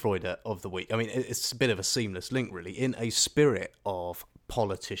Schadenfreude of the week. I mean, it's a bit of a seamless link, really. In a spirit of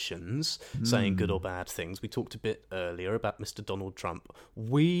politicians saying good or bad things, we talked a bit earlier about Mr. Donald Trump.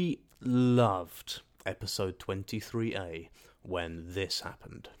 We loved episode 23A when this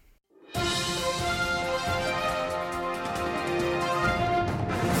happened.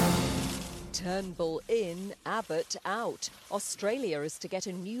 Turnbull in, Abbott out. Australia is to get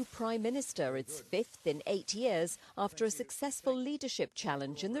a new Prime Minister, its fifth in 8 years, after a successful leadership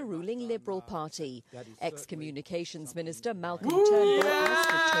challenge in the ruling Liberal Party. Ex-Communications Minister Malcolm Turnbull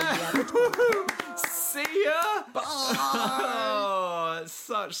asked Tony Abbott... See ya! Oh,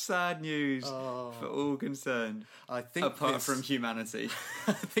 such sad news for all concerned, apart from humanity.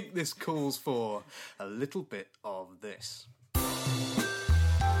 I think this calls for a little bit of this.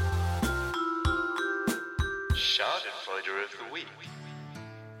 Schadenfreude of the week.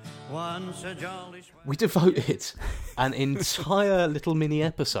 We devoted an entire little mini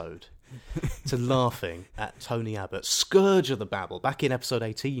episode to laughing at Tony Abbott, scourge of the babble. Back in episode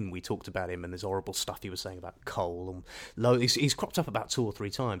 18, we talked about him and this horrible stuff he was saying about coal. And he's cropped up about 2 or 3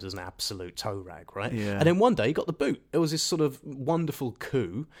 times as an absolute toe rag, right? Yeah. And then one day he got the boot. It was this sort of wonderful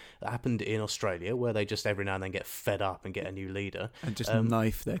coup that happened in Australia where they just every now and then get fed up and get a new leader. And just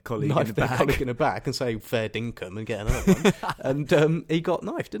knife their colleague in the back and say, fair dinkum, and get another one. And he got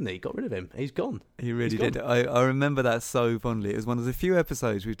knifed, didn't he? Got rid of him. He's gone. He really did. I remember that so fondly. It was one of the few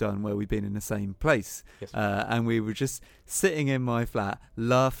episodes we've done where we've been in the same place. Yes. And we were just sitting in my flat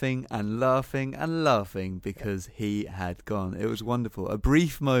laughing and laughing and laughing because he had gone. It was wonderful. A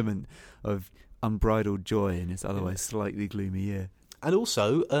brief moment of unbridled joy in this otherwise slightly gloomy year. And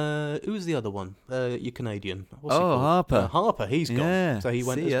also, who was the other one? Your Canadian. What's he called? Harper. Harper, he's gone. Yeah, so he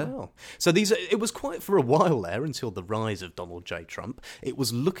went as well. So it was quite for a while there until the rise of Donald J. Trump. It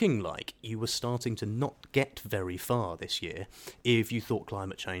was looking like you were starting to not get very far this year if you thought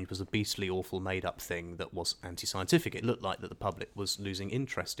climate change was a beastly, awful, made-up thing that was anti-scientific. It looked like that the public was losing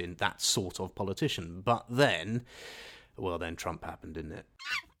interest in that sort of politician. But then Trump happened, didn't it?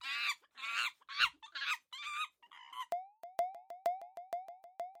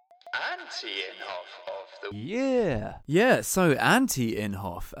 Anti-Inhofe of the Yeah, so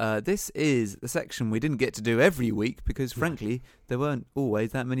Anti-Inhofe. This is the section we didn't get to do every week because, frankly, there weren't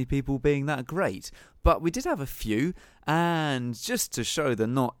always that many people being that great. But we did have a few, and just to show that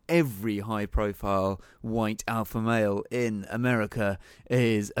not every high-profile white alpha male in America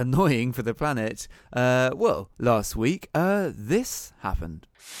is annoying for the planet, last week, this happened.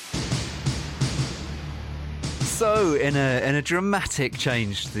 So, in a dramatic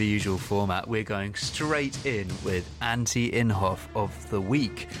change to the usual format, we're going straight in with Antti Inhofe of the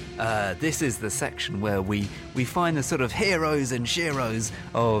week. This is the section where we find the sort of heroes and sheroes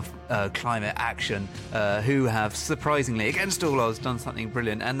of climate action who have surprisingly, against all odds, done something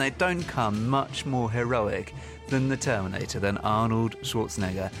brilliant, and they don't come much more heroic than the Terminator, than Arnold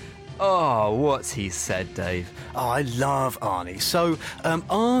Schwarzenegger. Oh, what's he said, Dave? Oh, I love Arnie. So,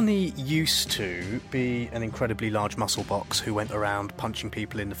 Arnie used to be an incredibly large muscle box who went around punching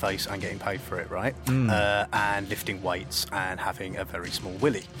people in the face and getting paid for it, right? And lifting weights and having a very small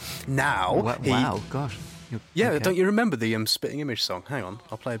willy. Now, wow, gosh. Yeah, okay. Don't you remember the Spitting Image song? Hang on,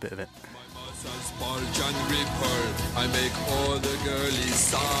 I'll play a bit of it. I make all the girlies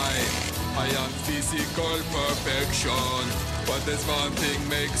sigh. I am physical perfection, but there's one thing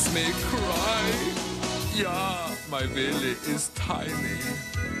makes me cry. Yeah, my belly is tiny.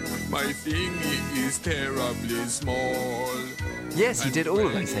 My thingy is terribly small. Yes, he did all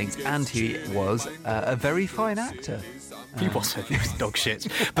of those things, and he was a very fine actor. He was dog shit,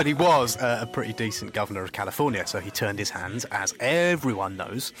 but he was a pretty decent governor of California, so he turned his hands, as everyone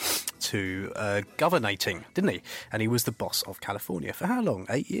knows, to governating, didn't he? And he was the boss of California for how long?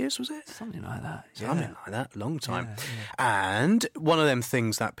 8 years, was it? Something like that. Something like that, long time. Yeah. And one of them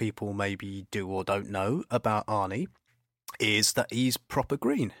things that people maybe do or don't know about Arnie is that he's proper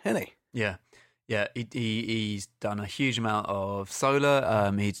green, isn't he? Yeah. Yeah, he's done a huge amount of solar.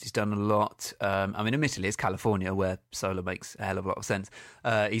 He's done a lot. I mean, admittedly, it's California where solar makes a hell of a lot of sense.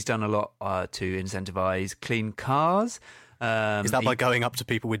 He's done a lot to incentivise clean cars. Is that by going up to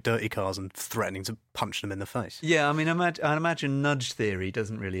people with dirty cars and threatening to punch them in the face? Yeah, I mean, I imagine nudge theory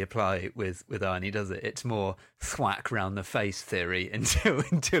doesn't really apply with Arnie, does it? It's more thwack round the face theory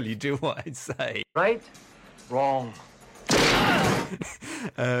until you do what I say. Right? Wrong.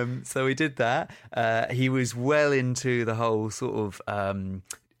 So he did that. He was well into the whole sort of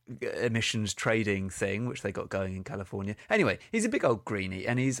emissions trading thing, which they got going in California. Anyway, he's a big old greenie,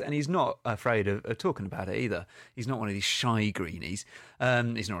 and he's not afraid of talking about it either. He's not one of these shy greenies.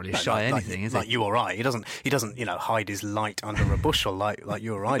 He's not really shy anything, is he? Like you or I. He doesn't hide his light under a bushel like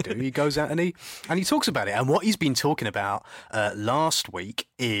you or I do. He goes out and he talks about it. And what he's been talking about last week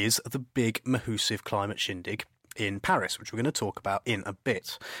is the big Mahusive climate shindig in Paris, which we're going to talk about in a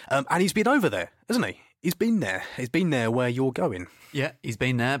bit. And he's been over there, hasn't he? He's been there. He's been there where you're going. Yeah, he's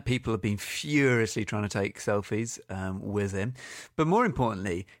been there. People have been furiously trying to take selfies with him. But more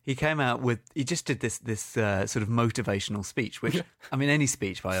importantly, he just did this sort of motivational speech, which, I mean, any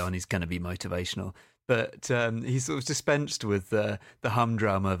speech by Arnie's going to be motivational. But he sort of dispensed with the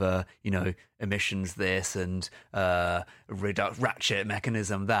humdrum of, emissions this and ratchet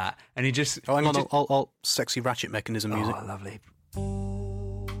mechanism that. And he just... Oh, hang on, I'll sexy ratchet mechanism music. Oh, lovely.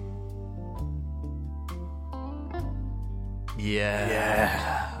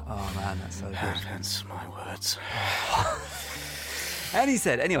 Yeah. Oh, man, that's so good. Hence my words. And he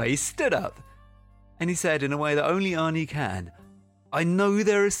said, anyway, he stood up and he said in a way that only Arnie can, I know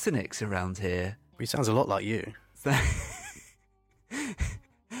there are cynics around here. He sounds a lot like you.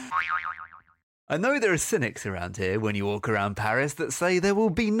 I know there are cynics around here when you walk around Paris that say there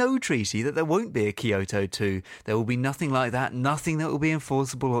will be no treaty, that there won't be a Kyoto 2. There will be nothing like that, nothing that will be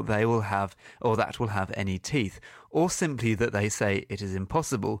enforceable or that will have any teeth. Or simply that they say it is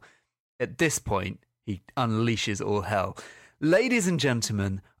impossible. At this point, he unleashes all hell. Ladies and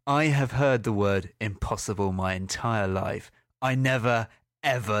gentlemen, I have heard the word impossible my entire life. I never,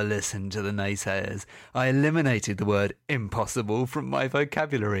 ever listened to the naysayers. I eliminated the word impossible from my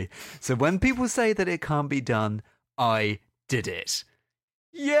vocabulary. So when people say that it can't be done, I did it.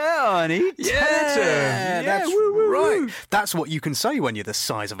 Yeah, Arnie. Yeah, that's right. That's what you can say when you're the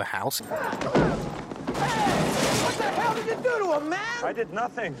size of a house. What the hell did you do to him, man? I did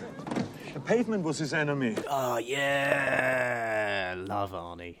nothing. The pavement was his enemy. Oh, yeah. Love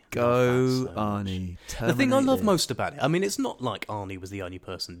Arnie. Go, Arnie. The thing I love most about it, I mean, it's not like Arnie was the only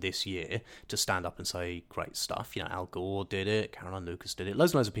person this year to stand up and say great stuff. You know, Al Gore did it, Caroline Lucas did it.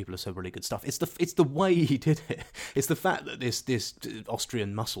 Loads and loads of people have said really good stuff. It's the way he did it. It's the fact that this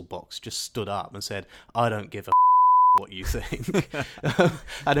Austrian muscle box just stood up and said, I don't give a what you think,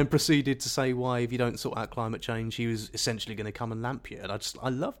 and then proceeded to say why, if you don't sort out climate change, he was essentially going to come and lamp you. And I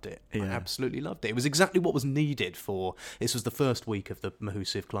loved it. I absolutely loved it. It was exactly what was needed for. This was the first week of the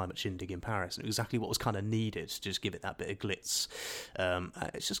Mahusive climate shindig in Paris, and it was exactly what was kind of needed to just give it that bit of glitz.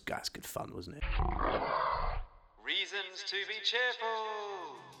 It's good fun, wasn't it? Reasons to be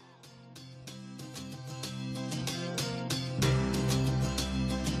cheerful.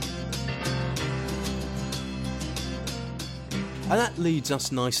 And that leads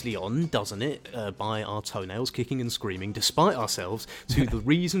us nicely on, doesn't it, by our toenails kicking and screaming, despite ourselves, to the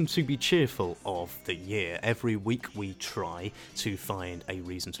reason to be cheerful of the year. Every week we try to find a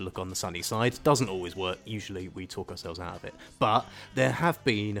reason to look on the sunny side. Doesn't always work. Usually we talk ourselves out of it. But there have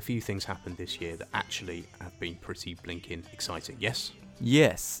been a few things happen this year that actually have been pretty blinking exciting. Yes?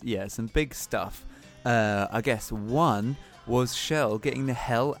 Yes, some big stuff. I guess one was Shell getting the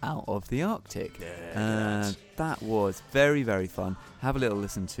hell out of the Arctic. That was very, very fun. Have a little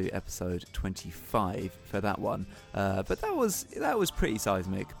listen to episode 25 for that one. But that was pretty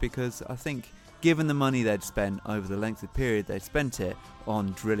seismic, because I think given the money they'd spent over the length of period they'd spent it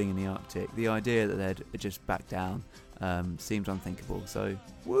on drilling in the Arctic, the idea that they'd just back down seemed unthinkable. So,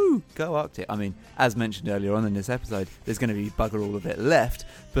 woo, go Arctic. I mean, as mentioned earlier on in this episode, there's going to be bugger all of it left,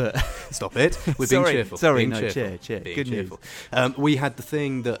 but... Stop it. We're being cheerful. Sorry, being cheer. Being Good cheerful. news. We had the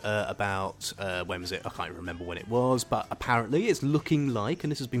thing that about, when was it? I can't remember when it was, but apparently it's looking like,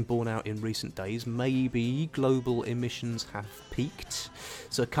 and this has been borne out in recent days, maybe global emissions have peaked.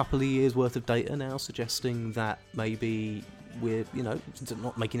 So a couple of years worth of data now suggesting that maybe we're,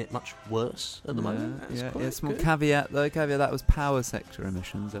 not making it much worse at the moment. Small caveat though. That was power sector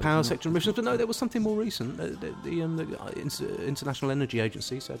emissions. Power sector emissions, but no, there was something more recent. The International Energy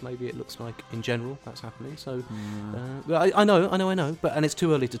Agency said maybe it looks like in general that's happening. So I know, but and it's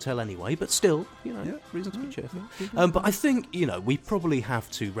too early to tell anyway. But still, reason to be cheerful. But I think we probably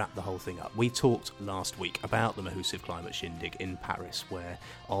have to wrap the whole thing up. We talked last week about the Mahusive Climate Shindig in Paris, where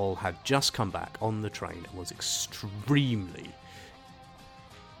Ol had just come back on the train and was extremely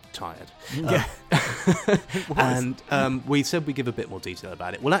tired. And we said we'd give a bit more detail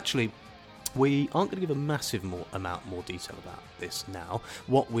about it. Well, actually, we aren't going to give a massive amount more detail about this now.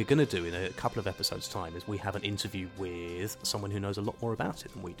 What we're going to do in a couple of episodes' time is we have an interview with someone who knows a lot more about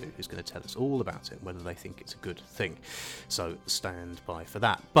it than we do, who's going to tell us all about it and whether they think it's a good thing. So stand by for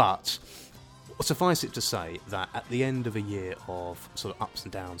that. But suffice it to say that at the end of a year of sort of ups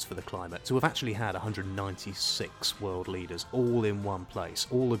and downs for the climate, to have actually had 196 world leaders all in one place,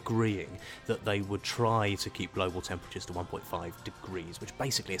 all agreeing that they would try to keep global temperatures to 1.5 degrees, which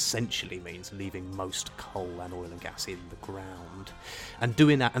basically essentially means leaving most coal and oil and gas in the ground, and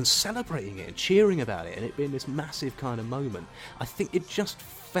doing that and celebrating it and cheering about it and it being this massive kind of moment, I think it just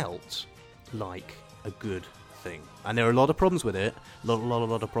felt like a good thing. And there are a lot of problems with it, a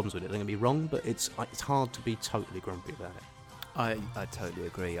lot of problems with it, don't get me wrong, but it's hard to be totally grumpy about it. I totally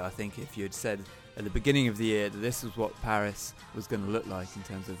agree. I think if you'd said at the beginning of the year that this was what Paris was going to look like in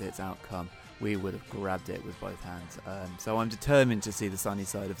terms of its outcome, we would have grabbed it with both hands. So I'm determined to see the sunny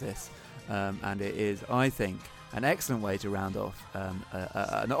side of this, and it is, I think, an excellent way to round off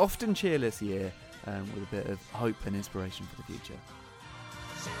an often cheerless year with a bit of hope and inspiration for the future.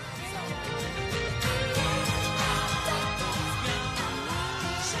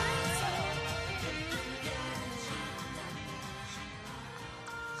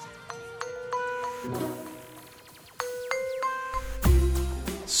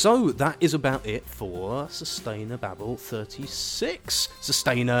 So that is about it for Sustainababble 36.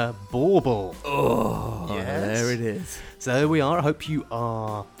 Sustainabauble. Oh, yes. There it is. So there we are. I hope you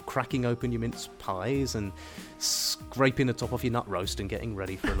are cracking open your mince pies and scraping the top off your nut roast and getting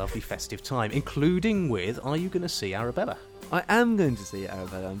ready for a lovely festive time, including with, are you going to see Arabella? I am going to see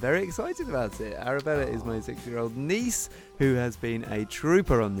Arabella. I'm very excited about it. Arabella is my 6-year-old niece who has been a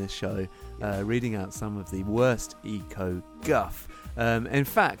trooper on this show, reading out some of the worst eco guff. In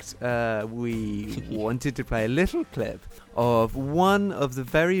fact, we wanted to play a little clip of one of the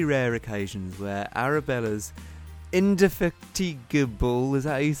very rare occasions where Arabella's indefatigable, is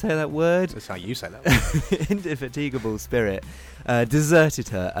that how you say that word? That's how you say that word. Indefatigable spirit deserted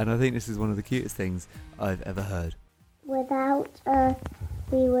her, and I think this is one of the cutest things I've ever heard. Without Earth,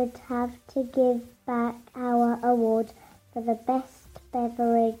 we would have to give back our award for the best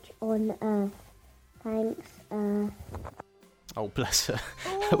beverage on Earth. Thanks, Earth. Oh, bless her.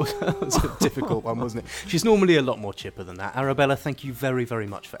 That was a difficult one, wasn't it? She's normally a lot more chipper than that. Arabella, thank you very, very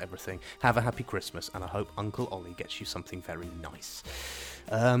much for everything. Have a happy Christmas, and I hope Uncle Ollie gets you something very nice.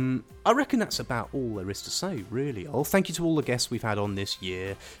 I reckon that's about all there is to say, really. Thank you to all the guests we've had on this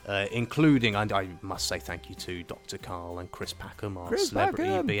year, including, and I must say thank you to Dr. Carl and Chris Packham, our celebrity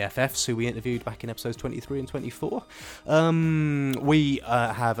BFFs, who we interviewed back in episodes 23 and 24. We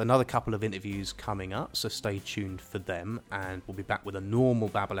have another couple of interviews coming up, so stay tuned for them, and we'll be back with a normal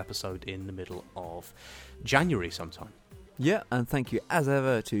Babble episode in the middle of January sometime. Yeah, and thank you as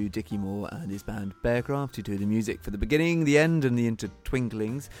ever to Dickie Moore and his band Bearcraft, who do the music for the beginning, the end, and the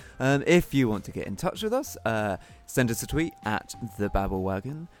intertwinklings. If you want to get in touch with us, send us a tweet at The Babble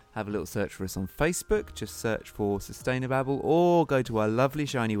Wagon. Have a little search for us on Facebook. Just search for Sustainababble, or go to our lovely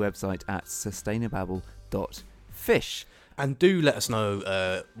shiny website at sustainababble.fish. And do let us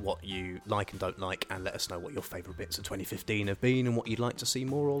know what you like and don't like, and let us know what your favourite bits of 2015 have been and what you'd like to see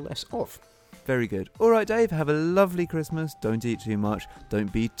more or less of. Very good. All right, Dave, have a lovely Christmas. Don't eat too much.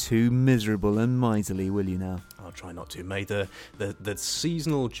 Don't be too miserable and miserly, will you now? I'll try not to. May the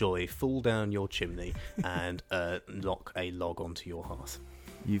seasonal joy fall down your chimney and lock a log onto your hearth.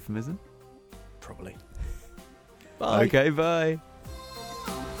 Euphemism? Probably. Bye. Okay, bye.